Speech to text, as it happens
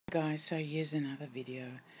Guys, so here's another video.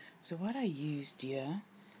 So what I used here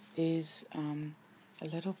is a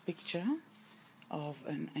little picture of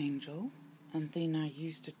an angel, and then I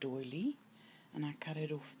used a doily and I cut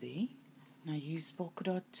it off there, and I used polka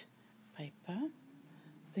dot paper.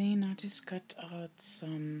 Then I just cut out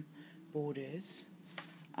some borders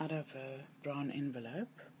out of a brown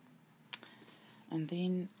envelope, and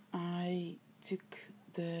then I took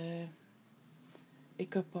the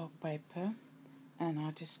Eco Park paper and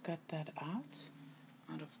I just cut that out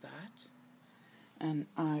of that, and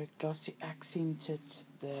I glossy accented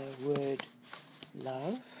the word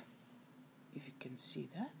love, if you can see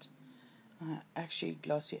that. I actually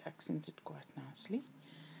glossy accented quite nicely,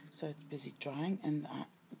 so it's busy drying, and I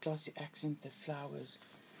glossy accent the flowers.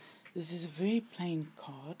 This is a very plain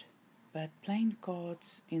card, but plain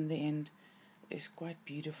cards in the end is quite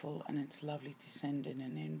beautiful, and it's lovely to send in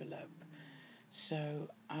an envelope. So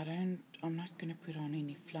I'm not going to put on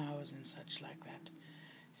any flowers and such like that.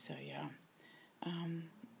 So yeah,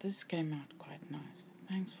 this came out quite nice.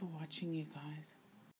 Thanks for watching, you guys.